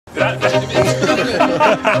How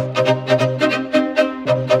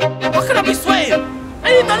can I be sweating?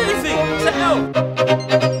 I ain't done anything. What the hell?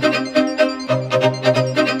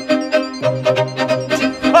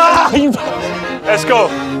 Let's go.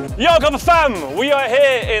 Yo, Gopher fam, we are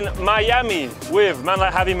here in Miami with man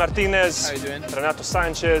like Javi Martinez, how you doing? Renato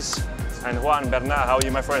Sanchez, and Juan Bernat. How are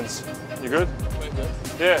you, my friends? You good? Quite good.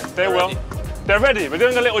 Yeah, they're well. Ready. They're ready. We're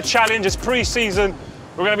doing a little challenge. It's pre-season.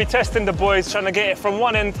 We're going to be testing the boys, trying to get it from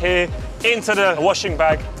one end here into the washing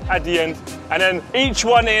bag at the end. And then each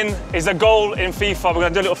one in is a goal in FIFA. We're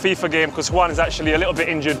going to do a little FIFA game because Juan is actually a little bit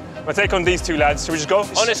injured. We'll take on these two lads. Should we just go?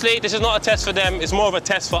 Honestly, this is not a test for them. It's more of a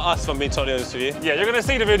test for us, if I'm being totally honest with you. Yeah, you're going to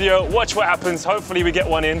see the video, watch what happens. Hopefully we get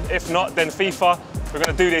one in. If not, then FIFA. We're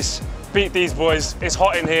going to do this. Beat these boys. It's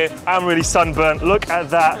hot in here. I'm really sunburnt. Look at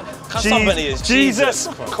that. How sunburnt he is. Jesus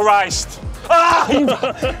Christ. Ah!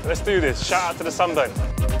 Let's do this. Shout out to the sunburn.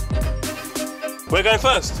 We're going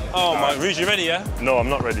first. Oh my, Vuj, you ready, yeah? No, I'm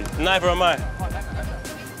not ready. Neither am I.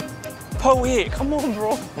 Poet, come on,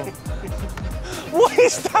 bro. What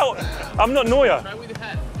is that? I'm not Neuer. Try with the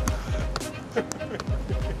hand.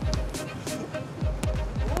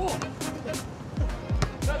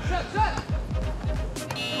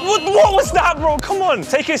 What was that, bro? Come on,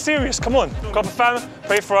 take it serious. Come on. Gopher fam,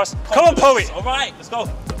 pray for us. Come on, Poet. All right, let's go.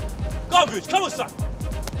 Go, Vuj, come on, son.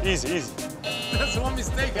 Easy, easy. That's one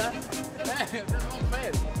mistake, huh? That's one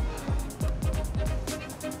fail.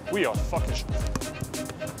 We are fucking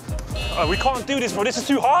we can't do this, bro. This is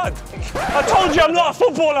too hard. I told you I'm not a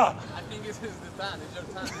footballer. I think this is the time. It's your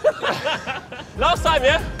time. Last time,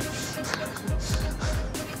 yeah?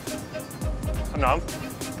 No.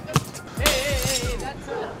 Hey, that's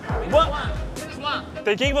What? This one.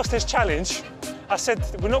 They gave us this challenge. I said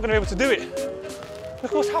we're not going to be able to do it.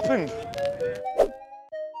 Look what's happened.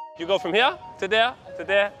 You go from here to there, to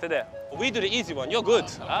there, to there. We do the easy one. You're good.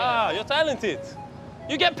 Okay. Ah, you're talented.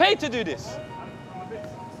 You get paid to do this.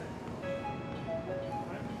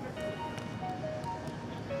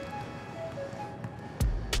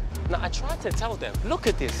 Now, I tried to tell them, look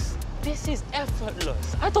at this. This is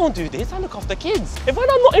effortless. I don't do this. I look after kids. If when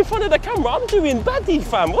I'm not in front of the camera, I'm doing baddie,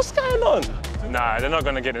 fam. What's going on? Nah, they're not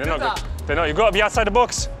going to get it. They're not. They're not. You got to be outside the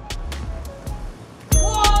box.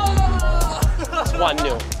 That's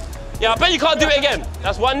 1-0. Yeah, I bet you can't do it again.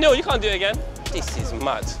 That's 1-0. You can't do it again. This is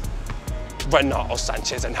mad. Renato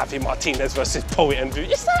Sanchez and Javi Martinez versus Poet and Vuj.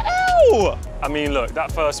 It's that L! I mean, look,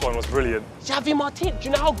 that first one was brilliant. Javi Martinez, do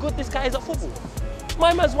you know how good this guy is at football?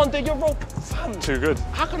 My man's won the Euro, fam. Too good.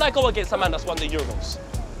 How can I go against a man that's won the Euros?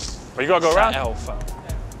 But you got to go around. L, fam.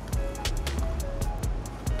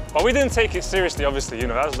 But we didn't take it seriously, obviously, you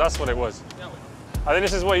know, that's what it was. I think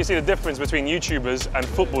this is where you see the difference between YouTubers and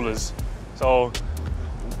footballers. So,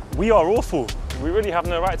 we are awful. We really have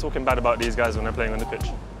no right talking bad about these guys when they're playing on the pitch.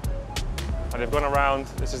 And they've gone around,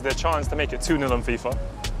 this is their chance to make it 2-0 on FIFA.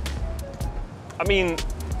 I mean,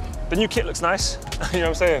 the new kit looks nice, you know what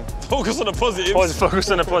I'm saying? Focus on the positives. Focus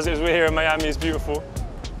on the positives, we're here in Miami, it's beautiful.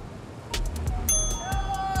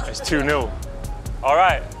 It's 2-0. All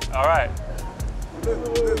right, all right.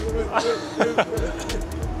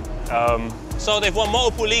 So they've won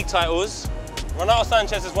multiple league titles. Renato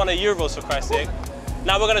Sanchez has won a Euros, for Christ's sake.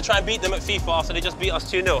 Now we're going to try and beat them at FIFA after they just beat us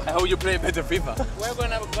 2-0. I hope you play better FIFA. We're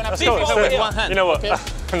gonna Let's FIFA go, with one hand. You know what? Okay.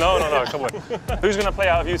 No, come on. Who's going to play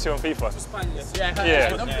out of you two on FIFA?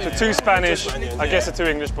 Yeah, the two Spanish, I guess the two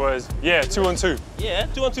English boys. Yeah, 2-on-2. Yeah,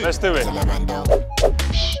 2-on-2. Let's do it.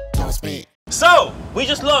 So, we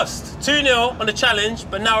just lost 2-0 on the challenge,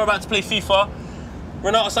 but now we're about to play FIFA.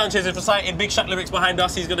 Renato Sanchez is reciting Big Shaq lyrics behind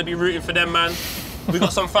us. He's going to be rooting for them, man. We've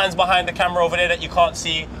got some fans behind the camera over there that you can't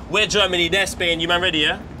see. We're Germany, they're Spain. You man ready,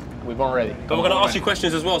 yeah? We're born ready. But we're going to ask you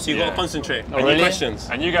questions as well, so you've got to concentrate on your questions.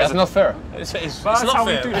 And you guys That's not fair. It's That's not how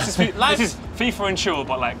fair. we do this. This is FIFA and Chill,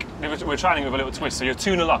 but like we're trying with a little twist. So you're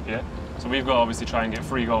 2-0 up, yeah? So we've got to obviously try and get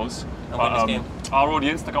 3 goals. But, game. Our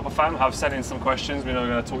audience, the Gopher fam, have sent in some questions. We know we're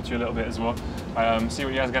going to talk to you a little bit as well. See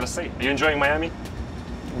what you guys got to say. Are you enjoying Miami?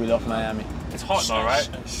 We love Miami. It's hot though, right?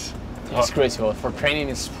 It's crazy hot. For training,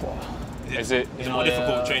 Is it more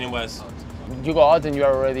difficult training-wise? You go out and you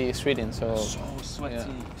are already sweating, so... So sweaty. Yeah.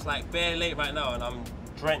 It's like bare late right now and I'm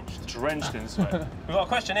drenched. Drenched in sweat. We've got a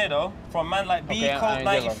question here though, from man like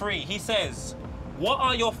B-Colt93. He says, what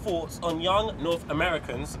are your thoughts on young North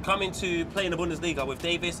Americans coming to play in the Bundesliga with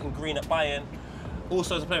Davis and Green at Bayern?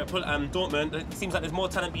 Also as a player at Dortmund, it seems like there's more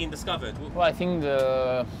talent being discovered. Well, I think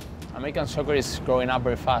the American soccer is growing up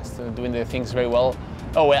very fast, doing the things very well.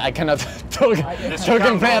 Oh wait, I cannot talk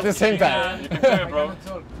and play at the same time. You can do it, bro.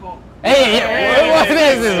 Hey, what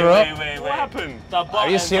is this, bro? Wait. What happened? The Are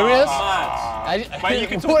you serious? Mad. But you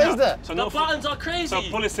can talk What now. is that? So the buttons are crazy. So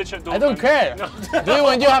Pulisic at Dortmund. I don't care. No. Do it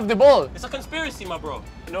when you have the ball. It's a conspiracy, my bro.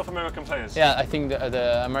 North American players. Yeah, I think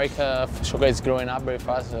the America soccer is growing up very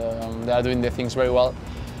fast. They are doing the things very well,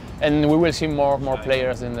 and we will see more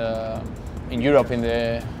players in Europe in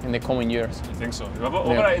the coming years. I think so. What about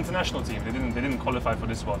that international team? They didn't qualify for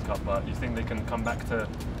this World Cup, but you think they can come back to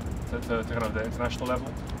kind of the international level?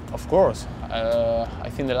 Of course. I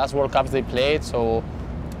think the last World Cups they played, so.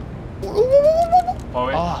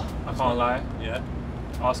 Poet, I can't lie. Yeah.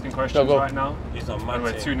 Asking questions right now. He's on man.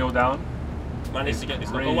 We're 2-0 down. Man needs to get this.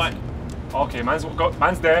 Go wide. Okay, man's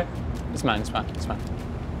there. It's man.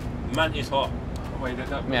 Man is hot. Wait,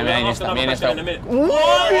 that. Mira, ahí está. In a minute.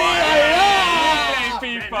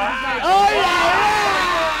 FIFA. Oh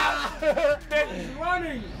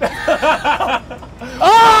Running!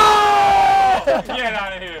 Get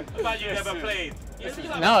out of here. But you never played.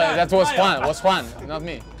 No, that was Juan. Was Juan, not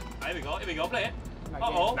me. Here we go. Play it.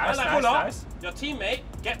 Nice. Your teammate,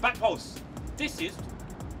 get back post. This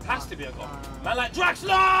has to be a goal. Man like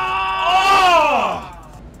Draxler! Oh!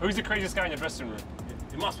 Who's the craziest guy in your dressing room?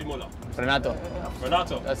 It must be Muller. Renato.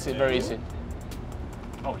 That's it, very easy.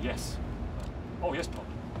 Oh, yes. Oh, yes, Paul.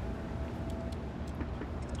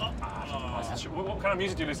 What kind of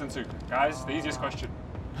music do you listen to? Guys, the easiest question.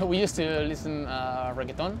 We used to listen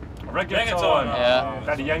reggaeton. Reggaeton. Yeah.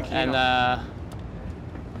 Daddy Yankee. And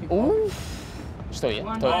estoy bien.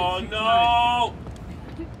 Oh no!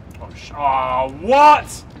 What?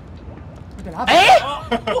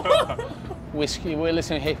 We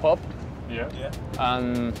listen to hip hop. Yeah.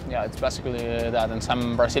 And yeah, it's basically that, and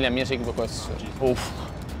some Brazilian music because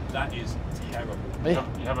That is terrible.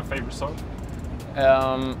 You have a favorite song?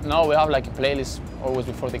 No, we have like a playlist always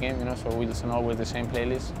before the game, so we listen always the same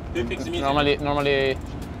playlist. Who picks the music? Normally.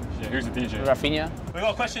 Yeah, who's the DJ? Rafinha. We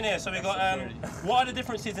got a question here. So we got what are the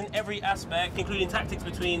differences in every aspect, including tactics,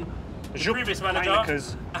 between the previous manager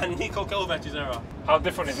and Niko Kovac's era? How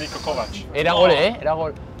different is Niko Kovac? Era gol, Era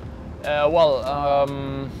gol.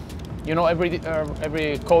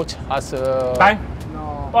 Every coach has Bang!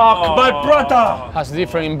 Fuck my brother! Has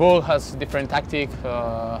different ball, has different tactic.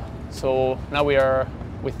 So now we are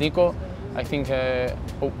with Nico. I think.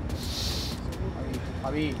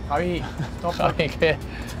 Javi, stop talking.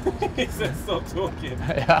 He said stop talking.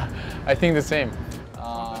 Yeah, I think the same.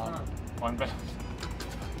 One better.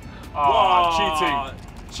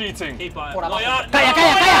 Cheating. Keep on. Calla!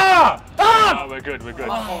 We're good.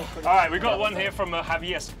 All right, we got one here from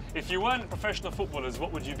Javier. If you weren't professional footballers,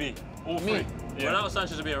 what would you be? All three. Me? Yeah. Renato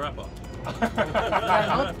Sanchez would be a rapper.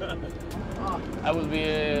 I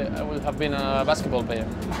will have been a basketball player.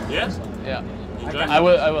 Yes? Yeah. I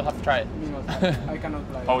will have tried. I cannot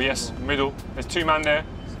play. Oh yes, middle. There's two man there.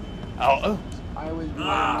 Oh. I will do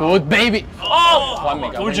Good baby. Oh!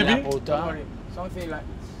 What would you be? something like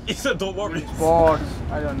He said don't worry. sports.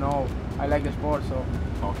 I don't know. I like the sport, so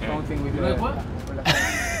Okay. something with Like the. what?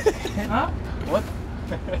 Huh? What?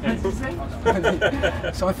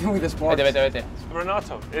 Something with the sport. Vete.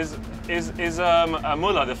 Renato, is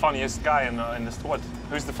Muller the funniest guy in the squad?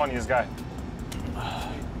 Who's the funniest guy?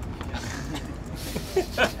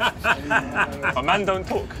 A man don't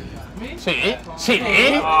talk. Sí. No,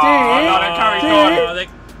 they carried on.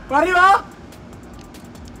 ¡Arriba!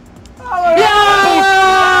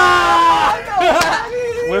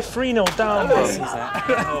 We're 3-0 down, bro.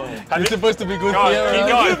 You're supposed to be good Keep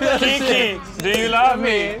going. Kiki, do you love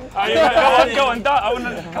me? Go on, go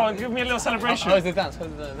on, give me a little celebration. How is the dance?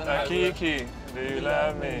 Kiki, do you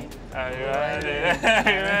love me? Are you ready?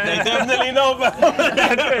 They definitely know about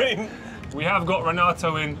that. We have got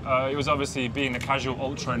Renato in. He was obviously being a casual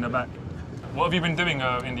ultra in the back. What have you been doing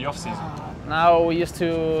in the off-season? Now we used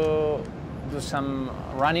to do some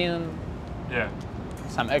running, Yeah.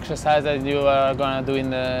 some exercise that you are gonna do in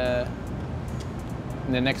the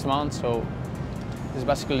next month. So it's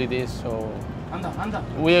basically this. So Anda.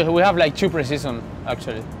 we have like 2 pre-season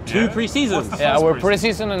actually. Two pre-seasons. Yeah, our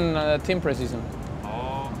pre-season and team pre-season.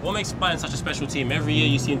 What makes Bayern such a special team? Every year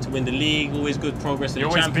you seem to win the league, always good progress in You the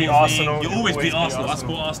always Champions beat Arsenal. League. You always beat Arsenal. I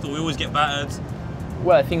support Arsenal. We always get battered.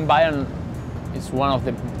 Well, I think Bayern is one of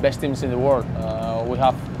the best teams in the world. We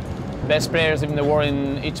have best players in the world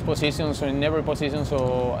in each position, so in every position.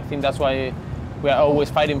 So I think that's why we are always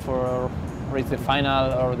fighting for reach the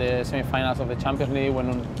final or the semi-finals of the Champions League.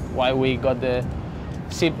 Why we got the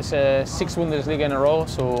 6 Bundesliga in a row.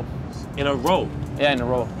 So In a row. yeah, in a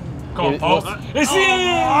row. Go on, Paul.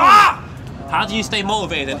 How do you stay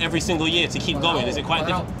motivated every single year to keep going? Is it quite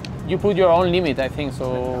difficult? You put your own limit, I think.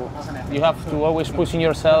 So you have to always pushing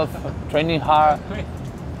yourself, training hard.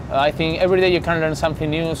 I think every day you can learn something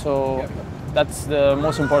new. So that's the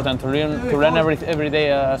most important, to learn every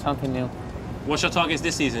day something new. What's your targets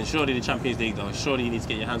this season? Surely the Champions League though. Surely you need to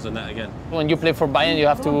get your hands on that again. When you play for Bayern, you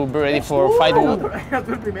have to be ready for fight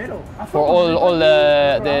for all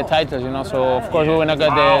the titles, you know. So of course we wanna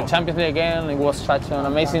get the Champions League again. It was such an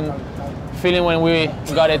amazing feeling when we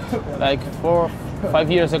got it like 4 or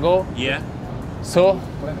 5 years ago. Yeah. So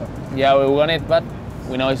yeah, we won it, but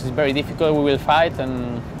we know it's very difficult. We will fight,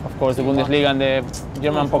 and of course the Bundesliga and the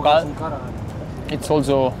German Pokal. It's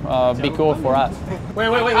also a big goal for us. Wait.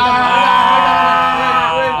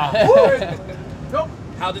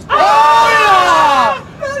 How does? I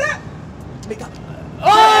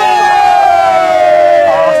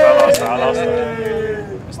lost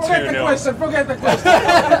it. Forget the question.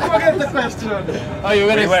 Oh, you're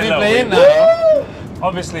gonna went still low. playing now?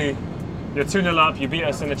 Obviously, you're 2-0 up, you beat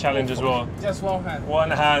us in the challenge as well. Just one hand.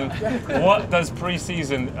 One hand. What does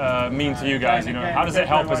pre-season mean to you guys? You know, how does it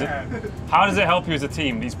help how does it help you as a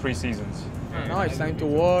team, these pre-seasons? No, it's time to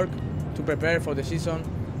work, to prepare for the season.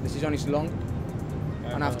 The season is long,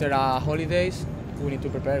 and after holidays, we need to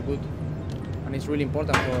prepare good. And it's really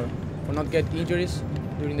important for not get injuries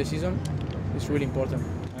during the season. It's really important.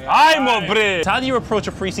 I'm a How do you approach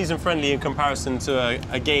a pre-season friendly in comparison to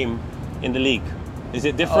a game in the league? Is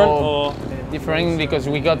it different or? Different because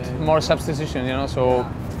we got more substitution, you know. So,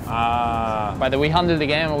 but we handle the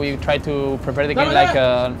game. We try to prepare the game like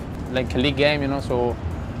a league game, you know. So,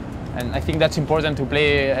 and I think that's important to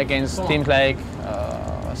play against teams like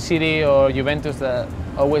City or Juventus. That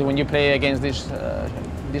always when you play against these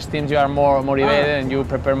teams, you are more motivated and you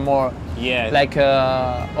prepare more. Yeah. Like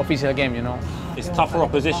official game, you know. It's tougher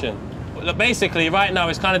opposition. Look, basically, right now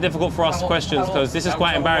it's kind of difficult for us questions because this is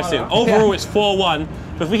quite embarrassing. Overall, it's 4-1.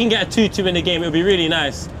 But if we can get a 2-2 in the game, it would be really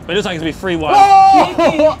nice. But it looks like it's going to be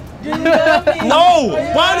 3-1. No!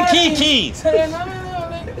 One key.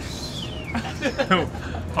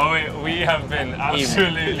 Oh, we have been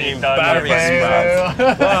absolutely embarrassed,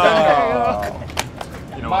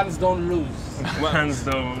 You know, Mans don't lose. Mans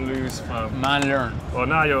don't lose, fam. Man, learn. Well,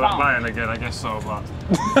 now you're at Bayern again, I guess so, but...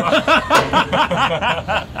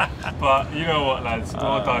 But you know what, lads,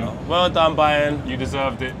 well done. Well done, Bayern. You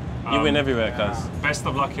deserved it. You win everywhere, cuz. Best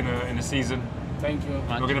of luck in the season. Thank you.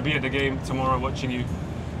 We're going to be at the game tomorrow watching you.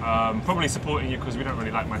 Probably supporting you because we don't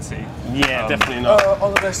really like Man City. Yeah, definitely not.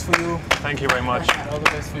 All the best for you. Thank you very much. All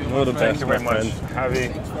the best for you. All the Thank best, you very my much. friend.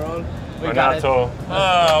 Javi, Thanks for all. Renato.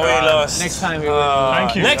 Oh, we lost. Next time we will.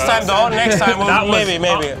 Thank you. Next time, though. Next time, maybe.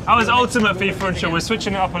 I was ultimate FIFA and Chill. We're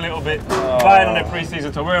switching it up a little bit. Bayern on their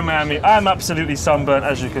pre-season tour. We're in Miami. I'm absolutely sunburnt,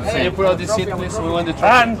 as you can see. You put out the seat, please. We want the trophy.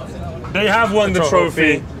 And they have won the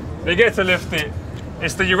trophy. They get to lift it.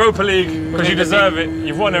 It's the Europa League because you deserve it.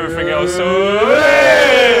 You've won everything else. So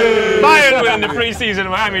Bayern winning the pre-season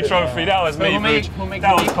Miami trophy. That was me, Vuj.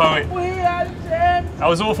 That was Poet. That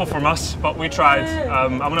was awful from us, but we tried.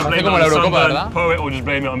 I'm going to blame it on sunburn. Poet or just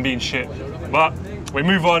blame it on being shit. But we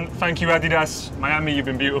move on. Thank you, Adidas. Miami, you've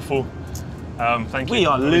been beautiful. Thank you. We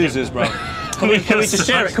are losers, bro. Can we just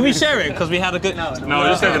share it? Can we share it? Because we had a good... No,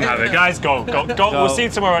 just let them have it. Guys, go. We'll see you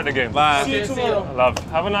tomorrow at the game. Bye. Love.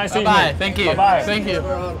 Have a nice evening. Bye. Thank you. Bye-bye. Thank you.